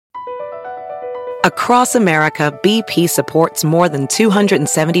Across America, BP supports more than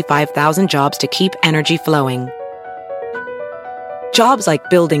 275,000 jobs to keep energy flowing. Jobs like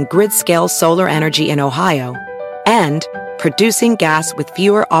building grid-scale solar energy in Ohio and producing gas with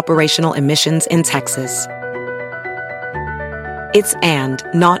fewer operational emissions in Texas. It's and,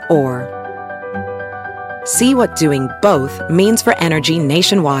 not or. See what doing both means for energy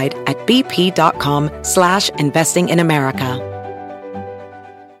nationwide at bp.com/investing in America.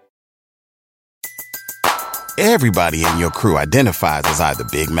 Everybody in your crew identifies as either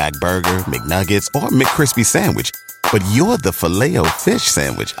Big Mac Burger, McNuggets, or McCrispy Sandwich. But you're the Filet-O-Fish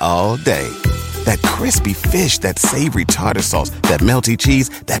Sandwich all day. That crispy fish, that savory tartar sauce, that melty cheese,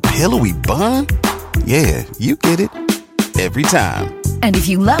 that pillowy bun. Yeah, you get it. Every time. And if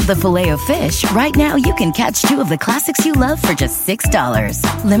you love the Filet-O-Fish, right now you can catch two of the classics you love for just $6.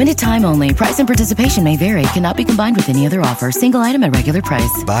 Limited time only. Price and participation may vary. Cannot be combined with any other offer. Single item at regular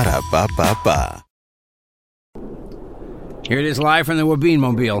price. Ba-da-ba-ba-ba. Here it is live from the Wabine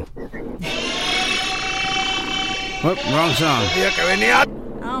Mobile. Whoop, wrong song.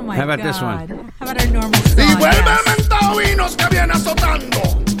 Oh my God. How about this one? How about our normal song?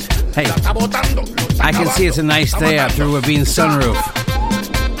 Hey, I can see it's a nice day out through Wabine's sunroof.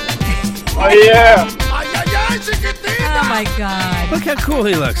 Oh, yeah. Oh my God. Look how cool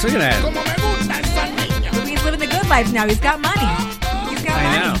he looks. Look at that. Wabine's living the good life now. He's got money. He's got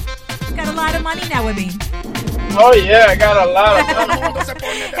money. know. He's got a lot of money now, Wabine. Oh, yeah, I got a lot of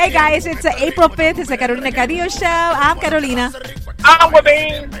fun. Hey, guys, it's April 5th. It's the Carolina Cadillo Show. I'm Carolina. I'm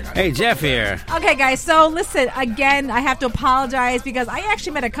Wabine. Hey, Jeff here. Okay, guys, so listen, again, I have to apologize because I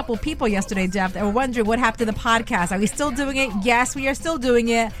actually met a couple people yesterday, Jeff, that were wondering what happened to the podcast. Are we still doing it? Yes, we are still doing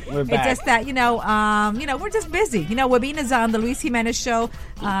it. We're back. It's just that, we're just busy. Wabine is on the Luis Jimenez Show,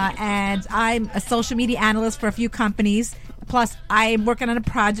 and I'm a social media analyst for a few companies. Plus, I'm working on a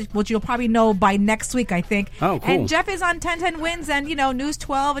project, which you'll probably know by next week, I think. Oh, cool. And Jeff is on 1010 Wins and, News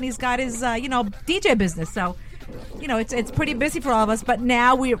 12, and he's got his, DJ business. So, it's pretty busy for all of us. But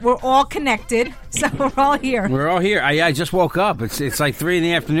now we're all connected, so we're all here. We're all here. I just woke up. It's like 3 in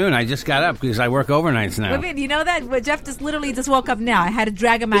the afternoon. I just got up because I work overnights now. Wait, you know that? But Jeff just woke up now. I had to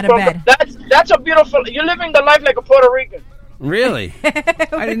drag him out of bed. That's a beautiful... You're living the life like a Puerto Rican. Really?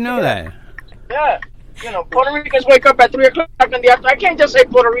 I didn't know that. Yeah. Puerto Ricans wake up at 3 o'clock in the afternoon. I can't just say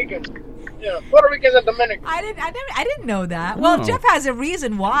Puerto Ricans. Puerto Ricans and Dominicans. I didn't know that. Well, Jeff has a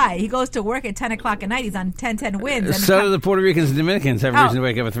reason why. He goes to work at 10 o'clock at night. He's on 1010 Wins. And so do the Puerto Ricans and Dominicans have a reason to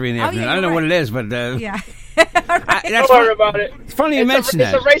wake up at 3 in the afternoon. Yeah, I don't know what it is, but... yeah. Don't worry about it. It's funny you mention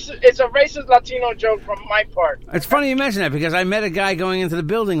that. It's a racist Latino joke from my part. It's funny you mention that because I met a guy going into the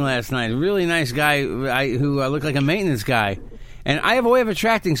building last night. A really nice guy who looked like a maintenance guy. And I have a way of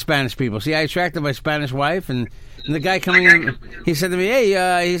attracting Spanish people. See, I attracted my Spanish wife, and the guy coming in, he said to me,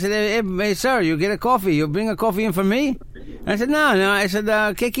 hey, sir, you get a coffee. You bring a coffee in for me? And I said, no. I said,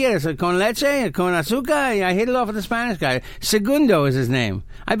 ¿qué quieres? Con leche? Con azúcar? I hit it off with the Spanish guy. Segundo is his name.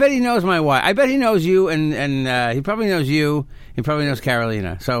 I bet he knows my wife. I bet he knows you, and he probably knows you. He probably knows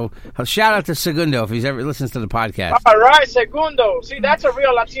Carolina. So shout out to Segundo if he's ever listens to the podcast. All right, Segundo. See, that's a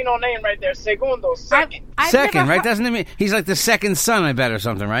real Latino name right there. Segundo. Second. Second, right? Doesn't it mean he's like the second son, I bet, or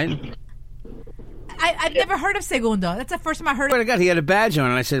something, right? I've never heard of Segundo. That's the first time I heard of it. He had a badge on,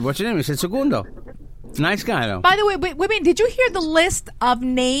 and I said, what's your name? He said, Segundo. Nice guy, though. By the way, wait, did you hear the list of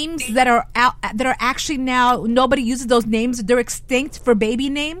names that are out that are actually now nobody uses those names? They're extinct for baby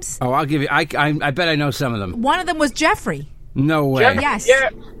names. Oh, I'll give you. I bet I know some of them. One of them was Jeffrey. No way. Yes.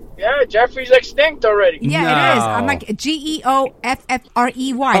 Yeah, Jeffrey's extinct already. Yeah, No. It is. I'm like Geoffrey. Oh,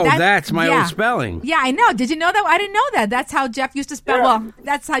 that's my old spelling. Yeah, I know. Did you know that? I didn't know that. That's how Jeff used to spell. Yeah. Well,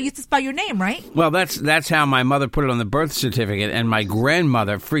 that's how you used to spell your name, right? Well, that's how my mother put it on the birth certificate, and my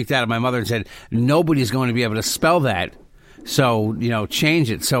grandmother freaked out at my mother and said, nobody's going to be able to spell that. So,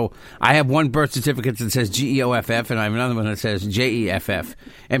 change it. So I have one birth certificate that says Geoff, and I have another one that says Jeff.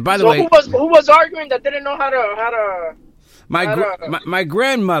 And by the way, who was arguing that didn't know how to My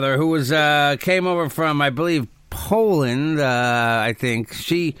grandmother, who was came over from, I believe, Poland, I think,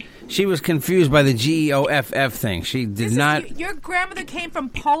 she was confused by the Geoff thing. She did not... Your grandmother came from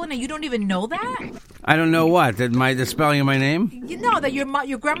Poland and you don't even know that? I don't know what. The spelling of my name? You know that your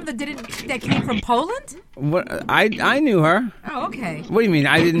grandmother that came from Poland? What? I knew her. Oh, okay. What do you mean?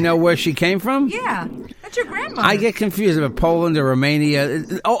 I didn't know where she came from? Yeah, that's your grandmother. I get confused about Poland or Romania.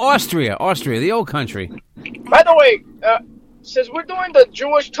 Oh, Austria, the old country. By the way, since we're doing the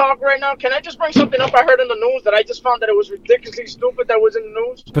Jewish talk right now, can I just bring something up I heard in the news that I just found that it was ridiculously stupid that was in the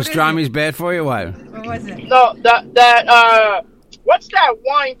news? Pastrami's bad for you? What? What was it? No, what's that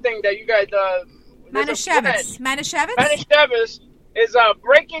wine thing that you guys... Manischewitz. Manischewitz is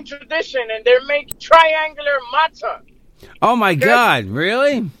breaking tradition, and they're making triangular matzah. Oh my God!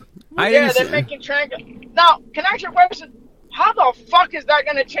 Really? They're making triangular. Now, can I ask you a question? How the fuck is that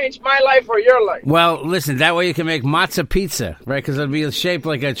going to change my life or your life? Well, listen, that way you can make matzah pizza, right? Because it'll be shaped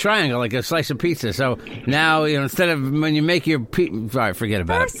like a triangle, like a slice of pizza. So now, instead of when you make your pizza... All right, forget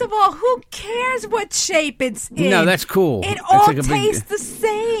about it. First of all, who cares what shape it's in? No, that's cool. It It's all like a tastes the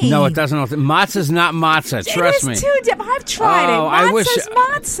same. No, it doesn't. Matzah's not matzah. Trust me. It is too different. I've tried it. Matzah's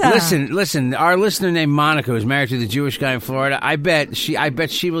matzah. Listen. Our listener named Monica, who's married to the Jewish guy in Florida, I bet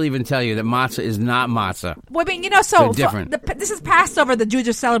she will even tell you that matzah is not matzah. Well, I mean, so different. This is Passover. The Jews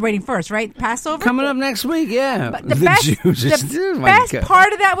are celebrating first, right? Passover coming up next week. Yeah, but the best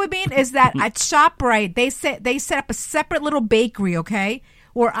part of that would be is that at ShopRite they set up a separate little bakery, okay,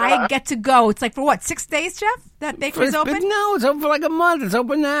 where I get to go. It's like for what, 6 days, Jeff? That bakery's open? No, it's open for like a month. It's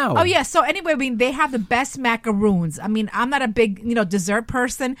open now. Oh yeah. So anyway, I mean, they have the best macaroons. I mean, I'm not a big dessert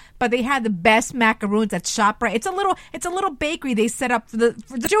person, but they had the best macaroons at ShopRite. It's a little bakery they set up for the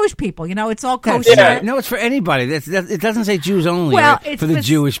Jewish people. It's all kosher. Yeah. No, it's for anybody. It doesn't say Jews only. Well, right? For the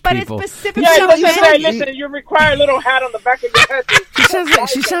Jewish people. But it's specific. Listen, you require a little hat on the back of your head.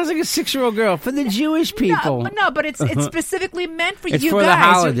 She sounds like a 6-year-old girl. For the Jewish people. No, but it's specifically meant for it's you for guys. The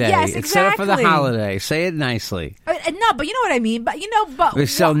holiday. Yes, exactly. It's set up for the holiday. Say it nicely. No, but you know what I mean. But we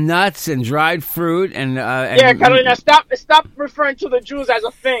sell nuts and dried fruit and Carolina, stop referring to the Jews as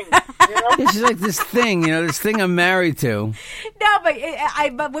a thing. It's like this thing, this thing I'm married to. No, but I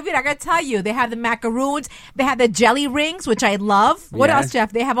gotta tell you, they have the macaroons, they have the jelly rings, which I love. What else,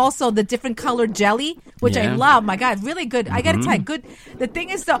 Jeff? They have also the different colored jelly, which I love. My God, really good. I gotta tell you, good. The thing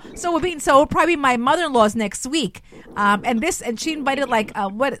is, so probably my mother-in-law's next week, and she invited like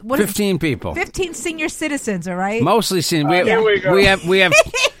 15 people, 15 senior citizens. All right, mostly senior.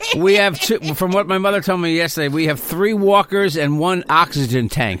 We have two, from what my mother told me yesterday. We have 3 walkers and 1 oxygen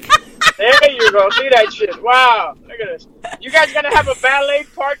tank. There you go. See that shit? Wow. Look at this. You guys gonna have a valet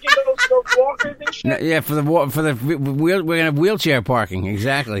parking those walkers and shit? Yeah, we're gonna have wheelchair parking.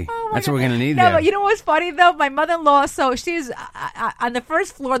 Exactly. That's what we're gonna need. But you know what's funny though? My mother-in-law. So she's on the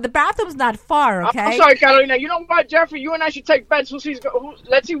first floor. The bathroom's not far. Okay. I'm sorry, Carolina. You know what, Jeffrey? You and I should take bets.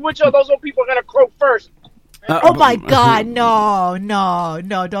 Let's see which of those old people are gonna croak first. Oh my God! No!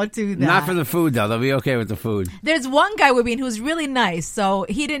 Don't do that. Not for the food though. They'll be okay with the food. There's one guy who's really nice. So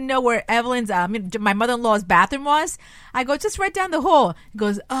he didn't know where Evelyn's, my mother-in-law's bathroom was. I go, just right down the hall. He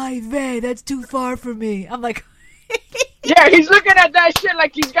goes, "Ay vey, that's too far for me." I'm like. Yeah, he's looking at that shit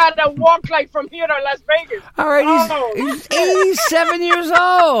like he's got to walk like from here to Las Vegas. All right, he's 87 years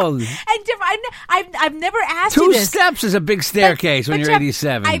old. And I've never asked you this. 2 steps is a big staircase when you're Jeff,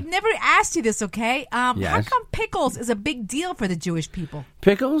 87. I've never asked you this, okay? Yes. How come pickles is a big deal for the Jewish people?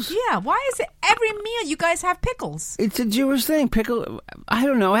 Pickles? Yeah, why is it every meal you guys have pickles? It's a Jewish thing. I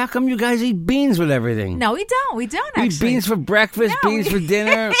don't know. How come you guys eat beans with everything? No, we don't. We don't actually. We eat beans for breakfast, beans for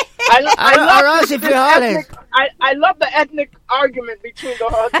dinner. I love the ethnic argument between the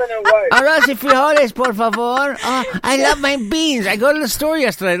husband and wife. Arroz y frijoles, por favor. I love my beans. I go to the store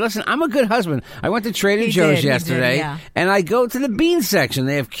yesterday. Listen, I'm a good husband. I went to Trader Joe's yesterday, and I go to the bean section.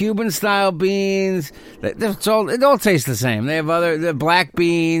 They have Cuban-style beans. It all tastes the same. They have the black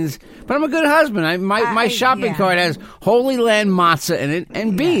beans. But I'm a good husband. My shopping cart has Holy Land matzah in it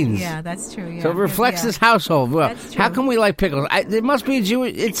and beans. Yeah, that's true. Yeah. So it reflects this household. Well, how can we like pickles? There must be a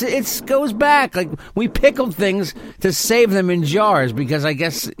Jewish. It goes back. Like we pickled things to save them in jars because I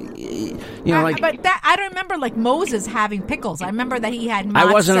guess But that I don't remember like Moses having pickles. I remember that he had matzah.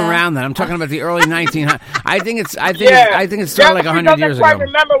 I wasn't around then. I'm talking about the early 1900s. I think it started like 100 years ago. I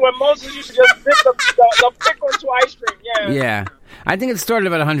remember when Moses used to just dip the pickle into ice cream. Yeah. I think it started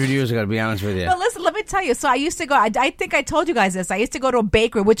about 100 years ago, to be honest with you. But listen, let me tell you. So I used to go, I think I told you guys this. I used to go to a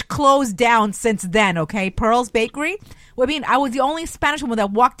bakery, which closed down since then, okay? Pearl's Bakery. Well, I mean, I was the only Spanish woman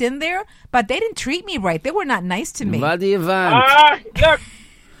that walked in there, but they didn't treat me right. They were not nice to me. Look, Johnny,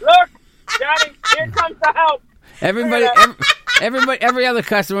 here comes the help. Every other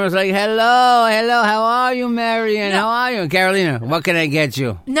customer was like, hello, how are you, Marion? How are you? Carolina, what can I get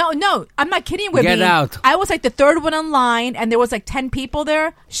you? No, I'm not kidding with Get out. I was like the third one in line, and there was like 10 people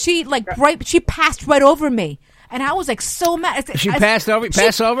there. She passed right over me. And I was like so mad. She passed over?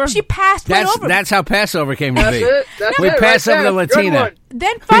 She passed right over me. That's how Passover came to be. We passed over the Latina.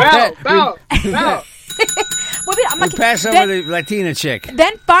 Then Bow. We passed over the Latina chick.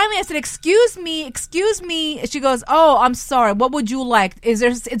 Then finally I said, excuse me. She goes, oh, I'm sorry. What would you like? Is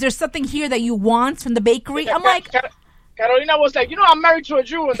there something here that you want from the bakery? I'm like... Carolina was like, I'm married to a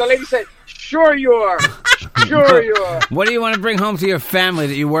Jew. And the lady said, sure you are. Sure you are. What do you want to bring home to your family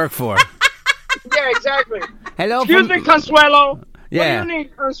that you work for? Yeah, exactly. Hello. Excuse me, Consuelo. Yeah. What do you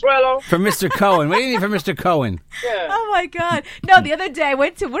need, Consuelo? For Mr. Cohen. What do you need for Mr. Cohen? Yeah. Oh my God! No, the other day I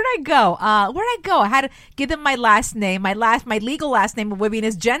went to where'd I go? I had to give them my last name. My legal last name of Wibby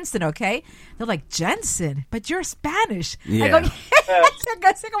is Jensen. Okay, they're like Jensen, but you're Spanish. Yeah. I go,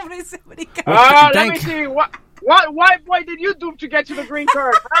 Let me see. What white did you do to get to the green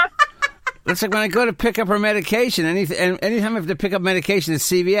card? Huh? It's like when I go to pick up her medication. Anytime I have to pick up medication at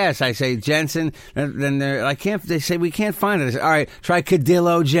CVS, I say Jensen. Then they say we can't find it. I say, all right, try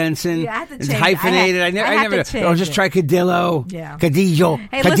Cadillo Jensen. Yeah, I have to It's change it. hyphenated. I never. have to change Oh, just it. try Cadillo. Yeah. Cadillo.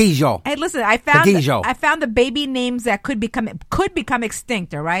 Cadillo. Hey, listen. I found the baby names that could become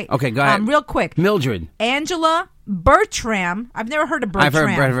extinct. All right. Okay, go ahead. Real quick. Mildred. Angela Bertram. I've never heard of Bertram. I've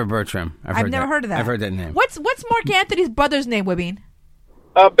heard Bertram. I've never heard of that. I've heard that name. What's Mark Anthony's brother's name, Wibby?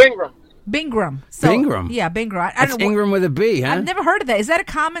 Bingram. Bingram. Bingram? Yeah, Bingram. I That's don't know. Ingram with a B, huh? I've never heard of that. Is that a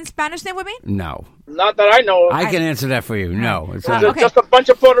common Spanish name, Wibby? No. Not that I know of. I can answer that for you. No. It's not. Okay. Just a bunch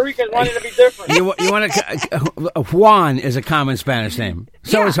of Puerto Ricans wanting to be different. You want to? Juan is a common Spanish name.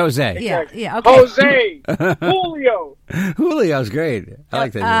 So is Jose. Yeah. Okay. Jose, Julio. Julio's great. I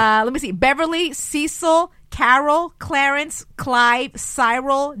like that. Let me see. Beverly, Cecil, Carol, Clarence, Clive,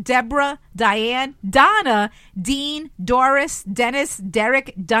 Cyril, Deborah, Diane, Donna, Dean, Doris, Dennis,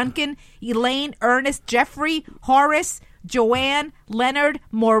 Derek, Duncan, Elaine, Ernest, Jeffrey, Horace, Joanne, Leonard,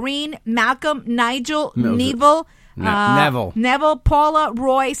 Maureen, Malcolm, Nigel, Neville. Neville, Paula,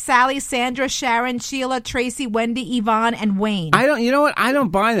 Roy, Sally, Sandra, Sharon, Sheila, Tracy, Wendy, Yvonne, and Wayne. You know what? I don't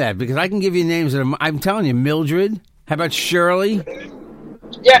buy that because I can give you names that I'm telling you, Mildred. How about Shirley?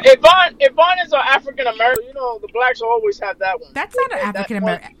 Yeah, Yvonne is an African American. You know, the blacks always have that one. That's not an African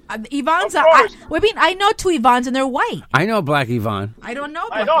American. Yvonne's Of course. I know two Yvonnes and they're white. I know Black Yvonne. I don't know.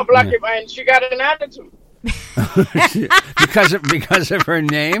 I know a black Yvonne, and she got an attitude. because of her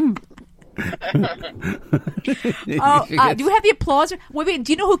name. Do you have the applause? Wait,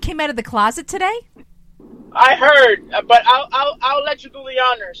 do you know who came out of the closet today? I heard, but I'll let you do the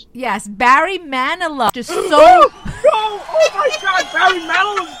honors. Yes, Barry Manilow. Just so. Oh my God, Barry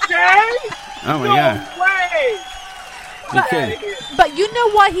Manilow's gay? Oh my No God. way. You kidding? But you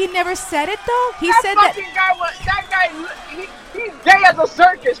know why he never said it though? He said that. That guy, he's gay as a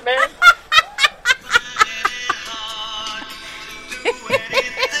circus, man.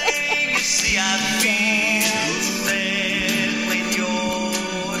 See, I feel sad when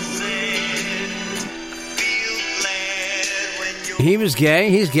you're sad. Feel glad when you're He was gay.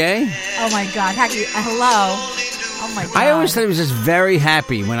 He's gay. Oh my God! Hello. Oh my God! I always thought he was just very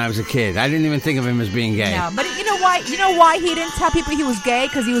happy when I was a kid. I didn't even think of him as being gay. No, but you know why? You know why he didn't tell people he was gay?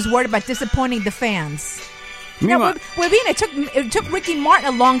 Because he was worried about disappointing the fans. Meanwhile, It took Ricky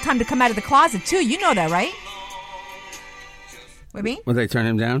Martin a long time to come out of the closet too. You know that, right? Wibby? will they turn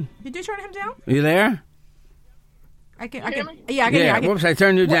him down? Did you turn him down? Are you there? I can. hear me? hear. Whoops! I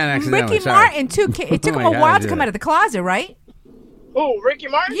turned you down accidentally. Ricky Sorry. Martin too. It took Oh him my a God, while I to did come that. out of the closet, right? Who, Ricky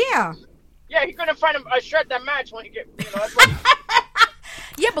Martin? Yeah. Yeah, he couldn't find a shirt that matched when he get. That's what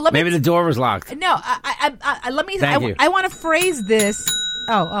Yeah, but let me. Maybe the door was locked. No, let me. Thank you. I want to phrase this.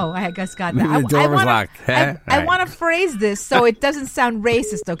 Oh, I just got that. Maybe the door was locked. I All right. want to phrase this so it doesn't sound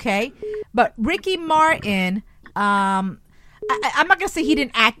racist, okay? But Ricky Martin, I'm not gonna say he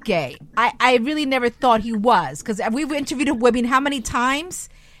didn't act gay. I really never thought he was because we've interviewed him, Wibby, how many times,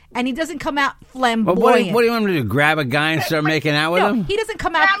 and he doesn't come out Well, flamboyant. what do you want him to do? Grab a guy and start making out with No, him? he doesn't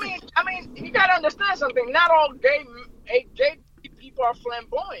come out. I mean, you gotta understand something. Not all gay people are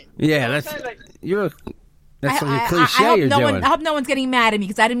flamboyant. Yeah, You know what I'm that's saying? Like, that's like a cliche hope you're doing. I hope no one's getting mad at me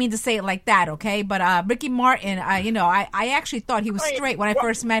because I didn't mean to say it like that, okay? But Ricky Martin, I actually thought he was Wait, straight when I what?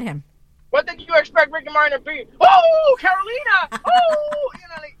 first met him. what did you expect Ricky Martin to be? Oh, Carolina! Oh,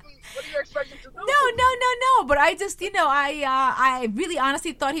 like, what do you expect him to do? No. But I just, I really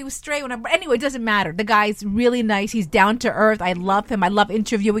honestly thought he was straight. But anyway, it doesn't matter. The guy's really nice. He's down to earth. I love him. I love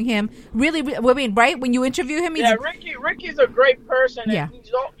interviewing him. Really, right? When you interview him, he's Ricky's a great person. Yeah. And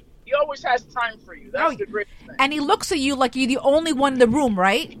he always has time for you. That's the great thing. and he looks at you like you're the only one in the room,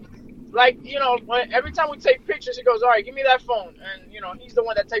 right? Like, every time we take pictures, he goes, all right, give me that phone. And, he's the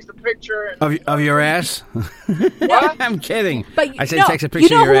one that takes the picture. And, Of your ass? What? I'm kidding. But I said takes a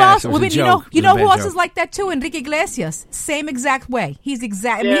picture of your who ass. else? It was a Women, joke. you It know was a who bad else is joke. like that too? Enrique Iglesias, same exact way. He's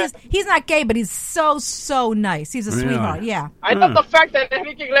Yeah. he's not gay, but he's so nice. He's a sweetheart. Yeah. I love the fact that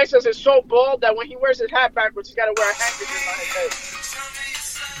Enrique Iglesias is so bald that when he wears his hat backwards, he's got to wear a handkerchief on his head.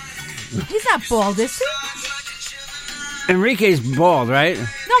 He's not bald, is he? Enrique's bald, right?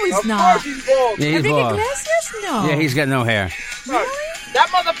 No, he's Of not. course he's bald. Yeah, he's Enrique bald. Iglesias? No. Yeah, he's got no hair. Really? That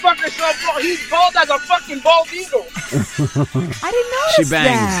motherfucker's so bald. He's bald as a fucking bald eagle. I didn't notice She bangs.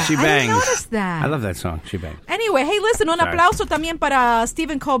 that. She I bangs. didn't notice that. I love that song. She bangs. Anyway, hey, listen, un Sorry. aplauso también para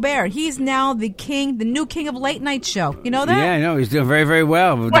Stephen Colbert. He's now the new king of late night show. You know that? Yeah, I know. He's doing very, very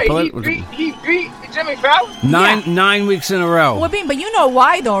well. With Wait, the he beat Jimmy Fallon? nine weeks in a row. Well, but you know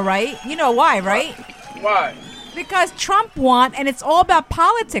why, though, right? You know why, right? Why? Because Trump won, and it's all about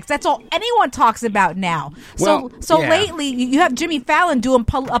politics. That's all anyone talks about now. Well, So yeah. lately, you have Jimmy Fallon doing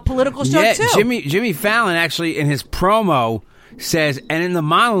a political show, Yeah, too. Jimmy Fallon actually in his promo says, and in the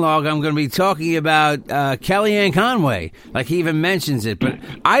monologue, I'm going to be talking about Kellyanne Conway. Like he even mentions it, but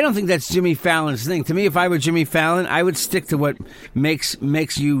I don't think that's Jimmy Fallon's thing. To me, if I were Jimmy Fallon, I would stick to what makes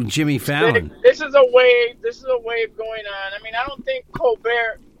you Jimmy Fallon. This is a wave. This is a wave going on. I mean, I don't think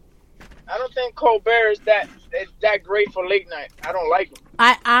Colbert is that great for late night. I don't like him.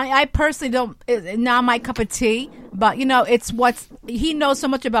 I personally don't. It's not my cup of tea. But it's he knows so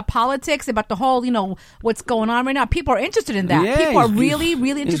much about politics, about the whole what's going on right now. People are interested in that. Yeah, People are he's- really,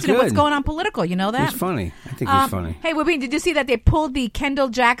 really he's interested in what's good. going on political. You know that? He's funny. I think he's funny. Hey, Wabine, did you see that they pulled the Kendall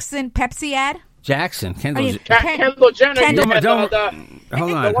Jackson Pepsi ad? Jackson, Kendall. I mean, Kendall Jenner. Kendall- yeah, Don't- the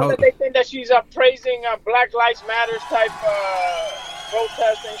hold on. one Hold that they think that she's praising Black Lives Matters type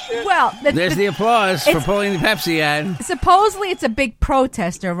protest and shit. Well, There's the applause for it's- pulling the Pepsi ad. supposedly it's a big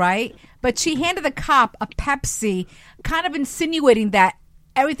protester, right? But she handed the cop a Pepsi, kind of insinuating that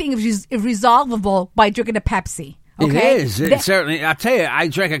everything is resolvable by drinking a Pepsi. Okay? It is. It certainly. I'll tell you, I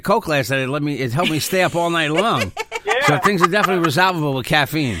drank a Coke last night. It helped me stay up all night long. So things are definitely resolvable with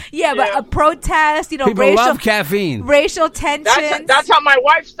caffeine. Yeah, but a protest, People racial love caffeine. racial tensions. That's how my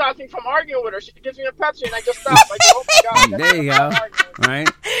wife stops me from arguing with her. She gives me a Pepsi and I just stop. I go, oh my God. There you go. Right?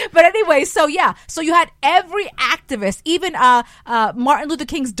 But anyway, so you had every activist, even Martin Luther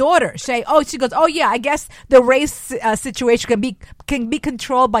King's daughter, say, she goes, oh yeah, I guess the race situation can be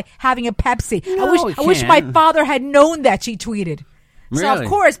controlled by having a Pepsi. No, it I wish my can't. father had known that, she tweeted. So Really? of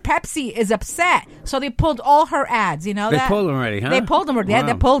course Pepsi is upset. So they pulled all her ads. You know They that pulled them already, huh? They pulled them already. Yeah,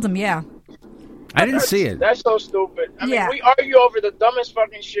 they Wow. pulled them. Yeah, I didn't see it. That's so stupid. I mean, Yeah. we argue over the dumbest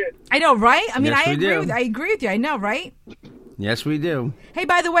fucking shit. I know, right? I mean, Yes, we do. I agree with you. I know, right? Yes, we do. Hey,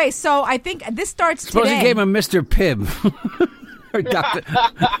 by the way, so I think this starts Suppose today. he gave him Mr. Pibb. Or Dr.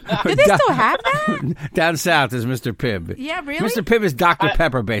 Do they still have that? Down south is Mr. Pibb. Yeah, really? Mr. Pibb is Dr.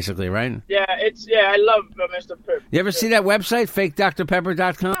 Pepper, basically, right? Yeah, I love Mr. Pip. You ever see that website,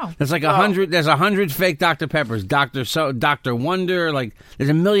 fakedrpepper.com? No. There's like 100. There's 100 fake Dr. Peppers. Dr. Wonder. Like there's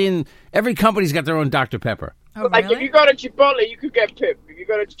a million. Every company's got their own Dr. Pepper. Oh, Like really? if you go to Chipotle, you could get Pip. If you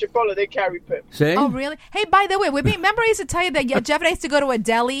go to Chipotle, they carry Pip. See? Oh, really? Hey, by the way, remember I used to tell you that Jeff and I used to go to a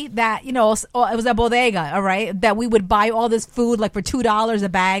deli that, it was a bodega, all right, that we would buy all this food like for $2 a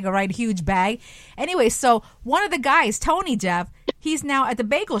bag, all right, huge bag. Anyway, so one of the guys, Tony, Jeff, he's now at the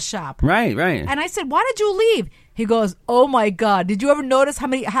bagel shop. Right. And I said, why did you leave? He goes, oh my God, did you ever notice how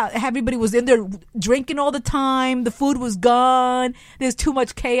everybody was in there drinking all the time? The food was gone. There's too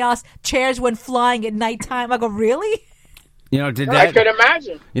much chaos. Chairs went flying at nighttime. I go, really? You know, did I that? could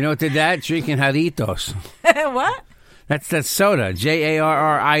imagine. You know what did that? Drinking Jarritos. What? That's soda. Jarri,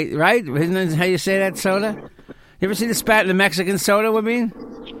 right? Isn't that how you say that, soda? You ever see the Mexican soda, I mean?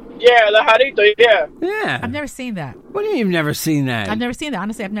 Yeah, the Jarrito, yeah. Yeah. I've never seen that. What do you mean you've never seen that? I've never seen that.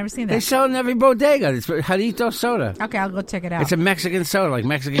 Honestly, I've never seen They that. sell it in every bodega. It's Jarrito soda. Okay, I'll go check it out. It's a Mexican soda, like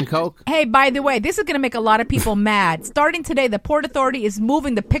Mexican Coke. Hey, by the way, this is going to make a lot of people mad. Starting today, the Port Authority is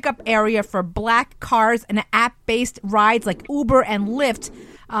moving the pickup area for black cars and app-based rides like Uber and Lyft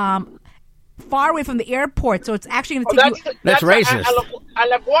far away from the airport. So it's actually going to take you... That's racist. A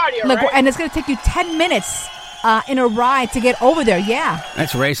La Guardia, Like, right? and it's going to take you 10 minutes in a ride to get over there. Yeah.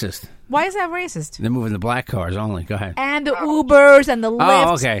 That's racist. Why is that racist? They're moving the black cars only. Go ahead. And the Ubers and the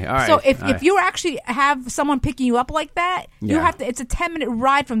Lyfts. okay. All right. So if All right. you actually have someone picking you up like that, you Yeah. have to. It's a 10-minute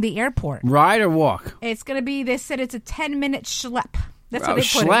ride from the airport. Ride or walk? It's going to be, they said it's a 10-minute schlep. That's Oh, what they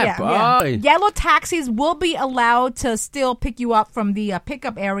put schlep. it. Yeah. Oh. Yellow taxis will be allowed to still pick you up from the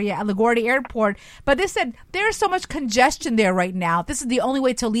pickup area at LaGuardia Airport. But they said there's so much congestion there right now. This is the only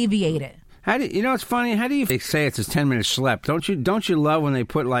way to alleviate it. How do you know? It's funny. How do you say it's a 10-minute schlep? Don't you love when they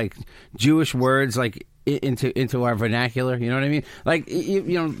put like Jewish words like into our vernacular? You know what I mean? Like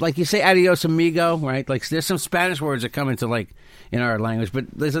like you say adios amigo, right? Like there's some Spanish words that come into like in our language, but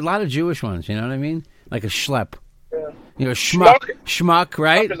there's a lot of Jewish ones. You know what I mean? Like a schlep. Yeah. You know, schmuck,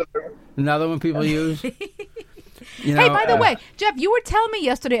 right? Another one people use. You know, Hey, by the way, Jeff, you were telling me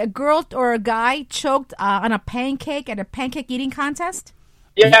yesterday a girl or a guy choked on a pancake at a pancake eating contest.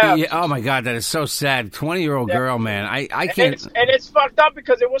 Yeah. Oh my God, that is so sad. 20-year-old girl, man. I can't. And it's fucked up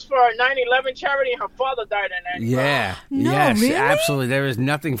because it was for a 9/11 charity, and her father died in that. Yeah. No, yes, really? absolutely. There is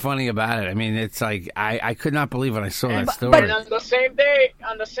nothing funny about it. I mean, it's like I could not believe when I saw that story. But on the same day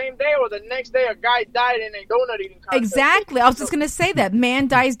or the next day, a guy died in a donut eating contest. Exactly. I was just going to say that man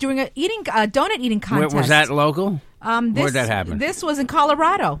dies during a donut eating contest. Was that local? Where'd that happen? This was in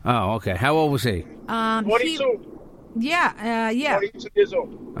Colorado. Oh, okay. How old was he? 42. Yeah. 42 years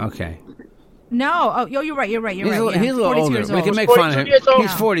old. Okay. No. Oh, you're right. He's a Yeah. little 42 older. years We old. can make fun of him. 42 years old.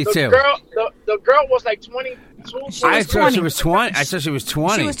 He's 42. The girl was like 22. I thought 20. she was 20. I thought she was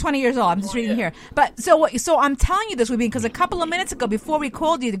 20. She was 20 years old. I'm just reading here. But so I'm telling you this, because a couple of minutes ago, before we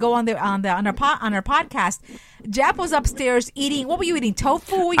called you to go on our podcast, Jeff was upstairs eating. What were you eating?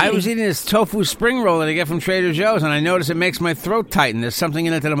 Tofu? What were you I was eating this tofu spring roll that I get from Trader Joe's, and I noticed it makes my throat tighten. There's something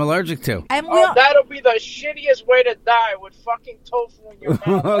in it that I'm allergic to. And that'll be the shittiest way to die, with fucking tofu in your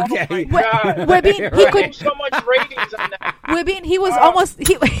mouth. Okay. Oh my God. he could. So much ratings on that. He was almost.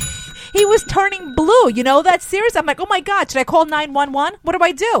 He was turning blue. You know that serious? I'm like, oh my God, should I call 911? What do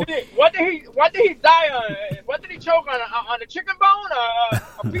I do? What did he die on? What did he choke on a chicken bone?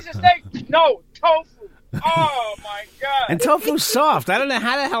 A piece of steak? No, tofu. Oh my God! And tofu's soft. I don't know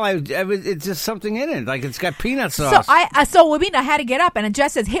how the hell it's just something in it. Like it's got peanut sauce. So I had to get up, and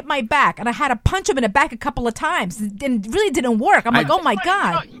Jess says, hit my back, and I had to punch him in the back a couple of times, and it really didn't work. I'm like, oh my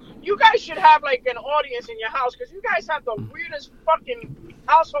God! You guys should have like an audience in your house, because you guys have the weirdest fucking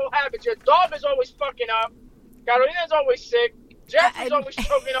household habits. Your dog is always fucking up. Carolina's always sick. Jeff is always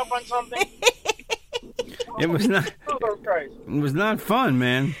choking up on something. It was not. It was not fun,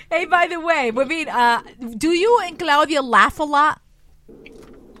 man. Hey, by the way, do you and Claudia laugh a lot?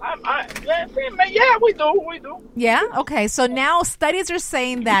 Yeah, we do. Yeah? Okay. So now studies are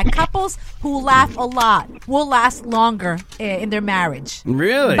saying that couples who laugh a lot will last longer in their marriage.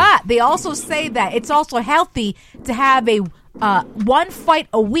 Really? But they also say that it's also healthy to have a one fight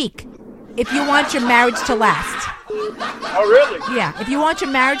a week if you want your marriage to last. Oh, really? Yeah. If you want your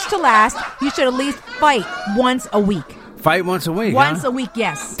marriage to last, you should at least fight once a week. Fight once a week. Once a week,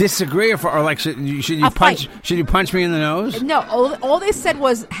 yes. Disagree, or like should you punch? Should you punch me in the nose? No, all they said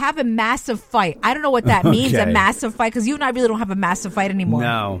was have a massive fight. I don't know what that means, a massive fight, because you and I really don't have a massive fight anymore.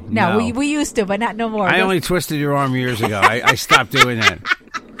 No. We used to, but not no more. I only twisted your arm years ago. I stopped doing that.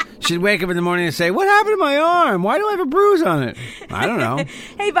 She'd wake up in the morning and say, "What happened to my arm? Why do I have a bruise on it?" I don't know.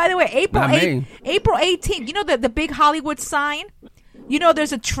 Hey, by the way, April 18th. You know the big Hollywood sign. You know,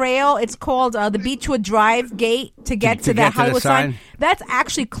 there's a trail. It's called the Beechwood Drive Gate to get to that Hollywood sign. That's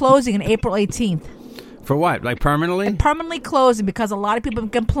actually closing on April 18th. For what? Like permanently? Permanently closing because a lot of people are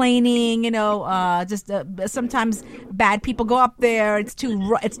complaining. You know, sometimes bad people go up there. It's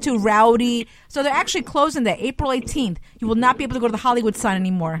too rowdy. So they're actually closing there April 18th. You will not be able to go to the Hollywood sign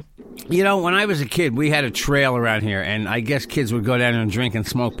anymore. You know, when I was a kid, we had a trail around here, and I guess kids would go down there and drink and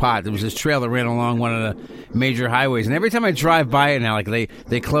smoke pot. There was this trail that ran along one of the major highways, and every time I drive by it now, like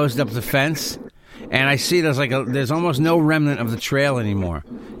they closed up the fence, and I see there's almost no remnant of the trail anymore.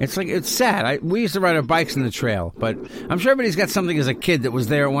 It's sad. We used to ride our bikes in the trail, but I'm sure everybody's got something as a kid that was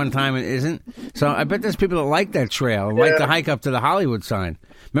there at one time and isn't. So I bet there's people that like that trail, like to hike up to the Hollywood sign.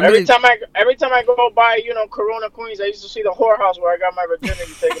 Every time I go by, Corona, Queens, I used to see the whorehouse where I got my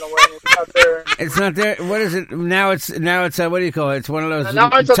virginity taken away. It's not there. It's not there. What is it now? It's what do you call it? It's one of those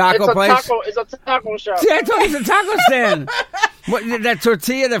taco place. It's a taco shop. Yeah, I thought it was a taco stand. What that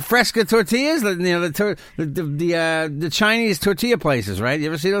tortilla, the fresca tortillas, the Chinese tortilla places, right? You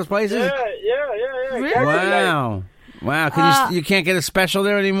ever see those places? Yeah. Really? Wow. You can't get a special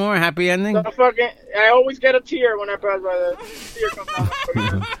there anymore? Happy ending? I always get a tear when I pass by the tear comes out.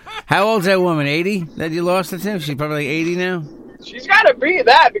 How old's that woman? 80 that you lost it to? She's probably like 80 now? She's got to be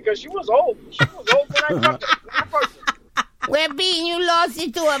that because she was old. She was old when I fucked her. Webin, you lost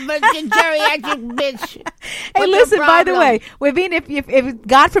it to a virgin geriatric bitch. Hey, listen, by the way, Webin, if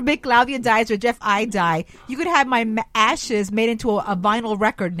God forbid Claudia dies or Jeff I die, you could have my ashes made into a vinyl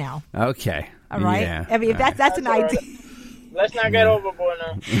record now. Okay. All right? Yeah. I mean, if that's an idea. Right. Let's not get overboard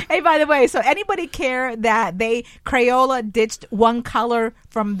now. Hey, by the way, so anybody care that Crayola ditched one color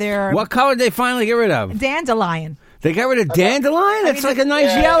from their... What color did they finally get rid of? Dandelion. They got rid of dandelion? That's like a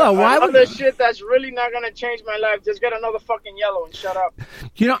nice yellow. Why would this shit that's really not going to change my life? Just get another fucking yellow and shut up.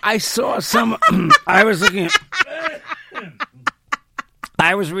 I saw some... I was looking at...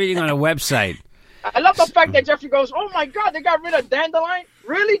 I was reading on a website. I love the fact that Jeffrey goes, "Oh my God, they got rid of dandelion."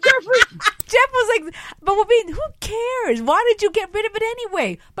 Really, Jeffrey? Jeff was like, "But who cares? Why did you get rid of it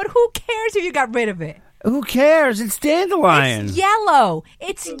anyway? But who cares if you got rid of it?" Who cares? It's dandelion. It's yellow.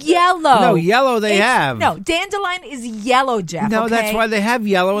 It's yellow. No, yellow they have. No, dandelion is yellow, Jeff. No, okay? that's why they have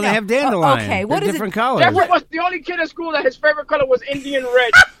yellow and they have dandelion. Okay, what They're is different it? colors. Jeffrey was the only kid in school that his favorite color was Indian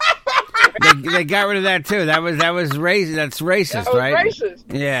red. They got rid of that too. That was racist. That's racist, That was right? racist.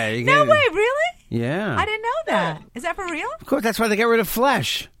 Yeah. You No get- way, really? Yeah. I didn't know that. Is that for real? Of course, that's why they got rid of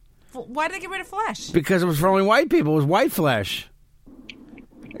flesh. Why did they get rid of flesh? Because it was for only white people. It was white flesh.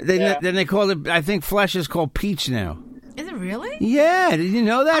 Yeah. Then they called it. I think flesh is called peach now. Is it really? Yeah, did you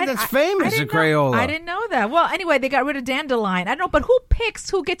know that? That's famous at Crayola. I didn't know that. Well, anyway, they got rid of dandelion. I don't know, but who picks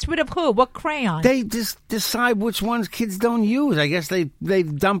who gets rid of who? What crayon? They just decide which ones kids don't use. I guess they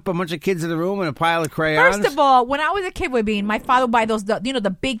dump a bunch of kids in the room in a pile of crayons. First of all, when I was a kid, my father would buy those,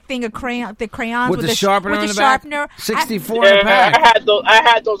 the big thing of crayons with the sharpener with on the the back. sharpener. 64 in a Yeah, pack. I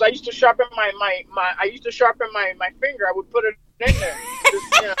had those. I used to sharpen my finger. I would put it in there.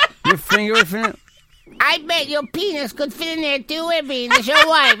 Just, Your finger would fit. I bet your penis could fit in there too, Webby. It's your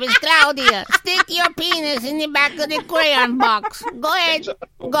wife. It's Claudia. Stick your penis in the back of the crayon box. Go ahead.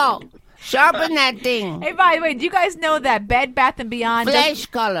 Go. Sharpen that thing. Hey, by the way, do you guys know that Bed Bath & Beyond Flesh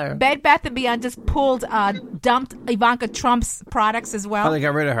color. Bed Bath & Beyond just dumped Ivanka Trump's products as well? Oh, they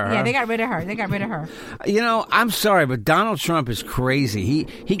got rid of her. Yeah, huh? they got rid of her. You know, I'm sorry, but Donald Trump is crazy.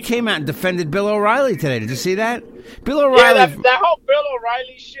 He came out and defended Bill O'Reilly today. Did you see that? Bill O'Reilly. yeah, that whole Bill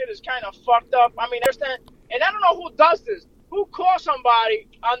O'Reilly shit is kind of fucked up. I mean, understand? And I don't know who does this. Who calls somebody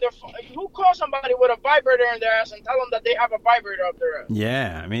with a vibrator in their ass and tell them that they have a vibrator up their ass?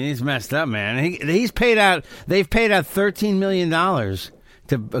 Yeah, I mean he's messed up, man. He's paid out. They've paid out $13 million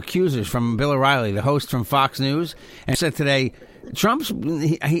to accusers from Bill O'Reilly, the host from Fox News, and said today,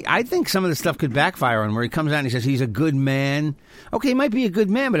 I think some of the stuff could backfire on him, where he comes out and he says he's a good man. Okay, he might be a good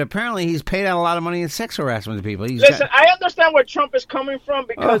man, but apparently he's paid out a lot of money in sex harassment to people. Listen, I understand where Trump is coming from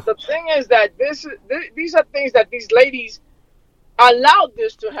because the thing is that these are things that these ladies allowed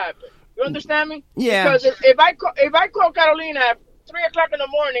this to happen. You understand me? Yeah. Because if I call Carolina at 3:00 in the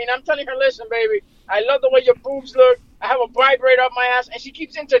morning, I'm telling her, listen, baby, I love the way your boobs look. I have a vibrator up my ass, and she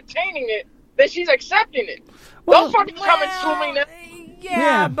keeps entertaining it. Then she's accepting it. Don't fucking come and sue me now.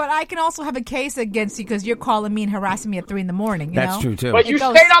 Yeah, but I can also have a case against you because you're calling me and harassing me at 3 a.m. You That's know? true too. But you stayed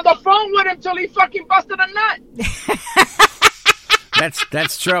on the phone with him till he fucking busted a nut.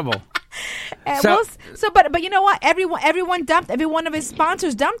 That's trouble. But you know what? Everyone dumped. Every one of his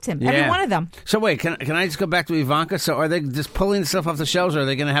sponsors dumped him. Every one of them. So wait, can I just go back to Ivanka? So are they just pulling stuff off the shelves, or are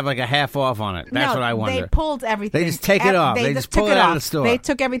they going to have like a half off on it? That's what I wonder. They pulled everything. They just take it off. They just pull took it out off. of the store. They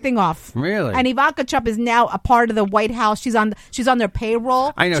took everything off. Really? And Ivanka Trump is now a part of the White House. She's on their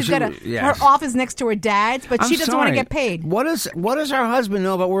payroll. I know. She's got her office next to her dad's, but she doesn't want to get paid. What does her husband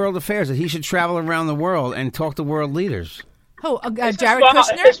know about world affairs? That he should travel around the world and talk to world leaders? Who? Jared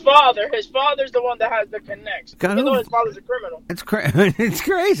Kushner? His father's the one that has the connects. Even though his father's a criminal. It's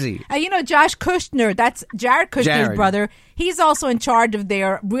crazy. Josh Kushner, that's Jared Kushner's brother. He's also in charge of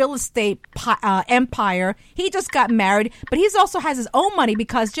their real estate empire. He just got married, but he also has his own money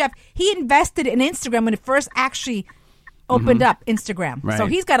because, Jeff, he invested in Instagram when it first actually opened up Instagram. Right. So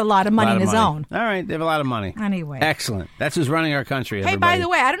he's got a lot of money in his own. All right, they have a lot of money. Anyway. Excellent. That's who's running our country. Hey, by the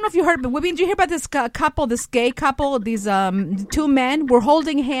way, I don't know if you heard, but did you hear about this couple, this gay couple? These two men were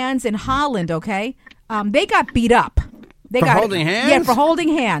holding hands in Holland, okay? They got beat up. Holding hands? Yeah, for holding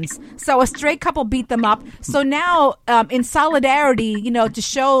hands. So a straight couple beat them up. So now, in solidarity, to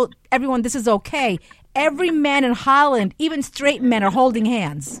show everyone this is okay, every man in Holland, even straight men, are holding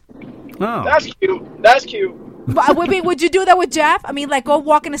hands. Oh. That's cute. Would you do that with Jeff? I mean, like go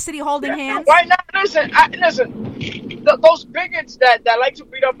walk in the city holding hands? Why not? Listen. Those bigots that like to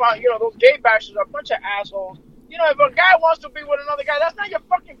beat up on those gay bashers are a bunch of assholes. If a guy wants to be with another guy, that's not your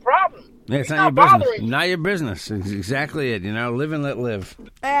fucking problem. Yeah, it's not your business. Not your business. It's exactly it. Live and let live.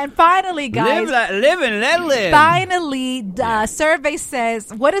 And finally, guys, live and let live. Finally, survey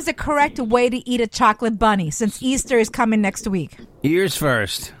says, what is the correct way to eat a chocolate bunny since Easter is coming next week? Ears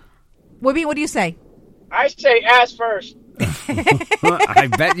first. What do you say? I say ass first. I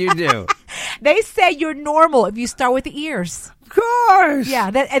bet you do. They say you're normal if you start with the ears. Of course. Yeah,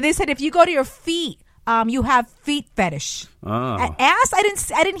 and they said if you go to your feet, you have feet fetish. Oh. Ass?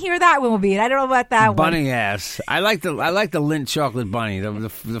 I didn't hear that one, Whoopi. I don't know about that one. Bunny ass. I like the Lindt chocolate bunny. The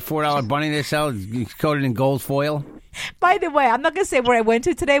 $4 bunny they sell coated in gold foil. By the way, I'm not going to say where I went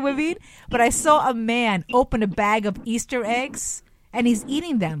to today, Whoopi, but I saw a man open a bag of Easter eggs. And he's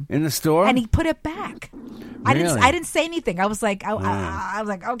eating them in the store, and he put it back. Really? I didn't say anything. I was like, I was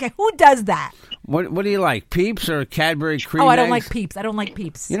like, okay, who does that? What do you like, Peeps or Cadbury cream? I don't eggs? like Peeps. I don't like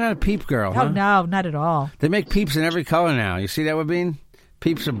Peeps. You're not a Peep girl, huh? Oh no, not at all. They make Peeps in every color now. You see that, Wabine?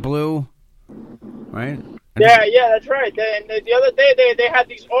 Peeps are blue. right? Yeah, that's right. And the other day they had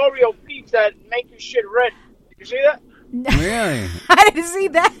these Oreo peeps that make you shit red. Did you see that? Really? I didn't see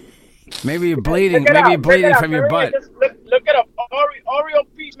that. Maybe you're bleeding. Look it Maybe up, you're bleeding look it from up. your butt. Just look it up. Oreo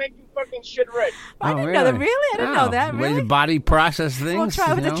peeps make you fucking shit red. I didn't know that. Really? I didn't know that. The way Really? the body process things. We'll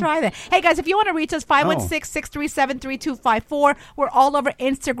try that. Hey, guys, if you want to reach us, 516-637-3254. We're all over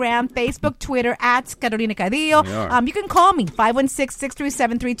Instagram, Facebook, Twitter, at Carolina Cadillo. You can call me,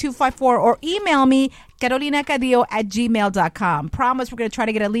 516-637-3254, or email me, carolinacadillo@gmail.com. Promise we're going to try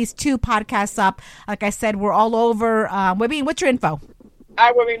to get at least 2 podcasts up. Like I said, we're all over. Webin, what's your info?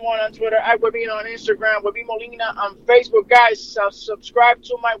 iWebin1 on Twitter, iWebin on Instagram, Webin Molina on Facebook. Guys, subscribe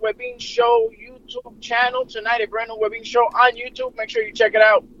to my Webin Show YouTube channel tonight, a brand new Webin Show on YouTube. Make sure you check it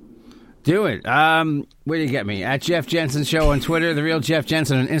out. Do it. Where do you get me? At Jeff Jensen Show on Twitter, The Real Jeff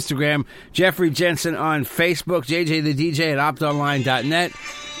Jensen on Instagram, Jeffrey Jensen on Facebook, JJ the DJ at optonline.net.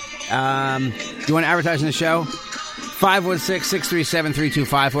 You want to advertise in the show?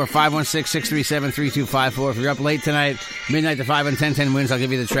 516-637-3254, 516-637-3254. If you're up late tonight, midnight to 5 and 10 wins, I'll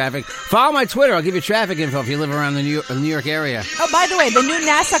give you the traffic. Follow my Twitter. I'll give you traffic info if you live around the New York area. Oh, by the way, the new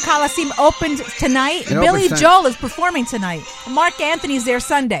NASA Coliseum opened tonight. It Billy opens Joel is performing tonight. Mark Anthony's there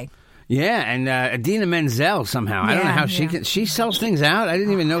Sunday. Yeah, and Adina Menzel somehow. I don't know how she sells things out. I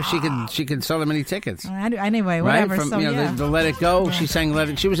didn't even know she could sell that many tickets. Anyway, whatever. Right? From so, the Let It Go, she sang Let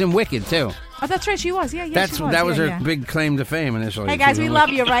It. She was in Wicked too. Oh, that's right. She was. Yeah. That was her big claim to fame initially. Hey guys, we love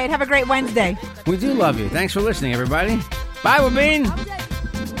you. Right? Have a great Wednesday. We do love you. Thanks for listening, everybody. Bye, Wabin.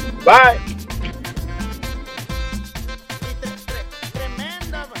 Bye.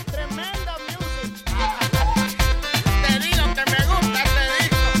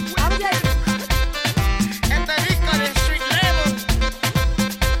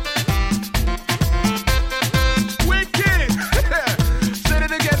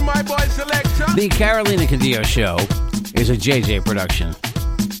 The Carolina Cadillo Show is a JJ production.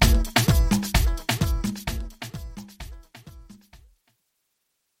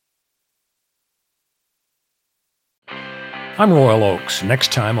 I'm Royal Oakes.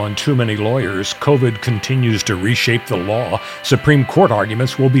 Next time on Too Many Lawyers, COVID continues to reshape the law. Supreme Court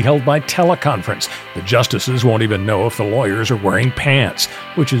arguments will be held by teleconference. The justices won't even know if the lawyers are wearing pants,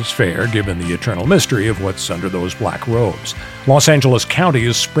 which is fair given the eternal mystery of what's under those black robes. Los Angeles County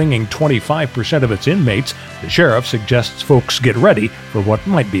is springing 25% of its inmates. The sheriff suggests folks get ready for what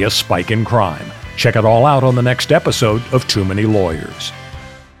might be a spike in crime. Check it all out on the next episode of Too Many Lawyers.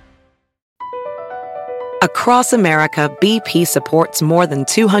 Across America, BP supports more than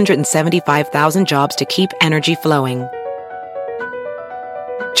 275,000 jobs to keep energy flowing.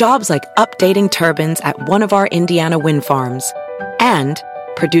 Jobs like updating turbines at one of our Indiana wind farms and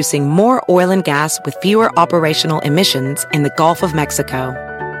producing more oil and gas with fewer operational emissions in the Gulf of Mexico.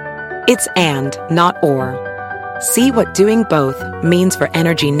 It's and, not or. See what doing both means for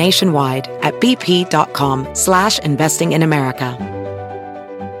energy nationwide at bp.com/investing in America.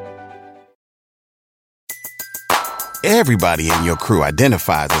 Everybody in your crew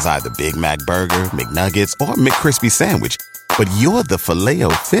identifies as either Big Mac Burger, McNuggets, or McCrispy Sandwich. But you're the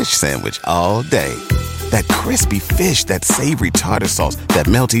Filet-O-Fish Sandwich all day. That crispy fish, that savory tartar sauce, that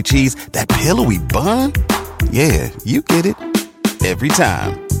melty cheese, that pillowy bun. Yeah, you get it. Every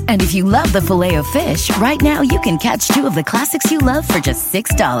time. And if you love the Filet-O-Fish, right now you can catch 2 of the classics you love for just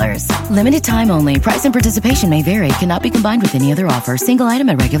 $6. Limited time only. Price and participation may vary. Cannot be combined with any other offer. Single item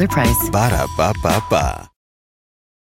at regular price. Ba-da-ba-ba-ba.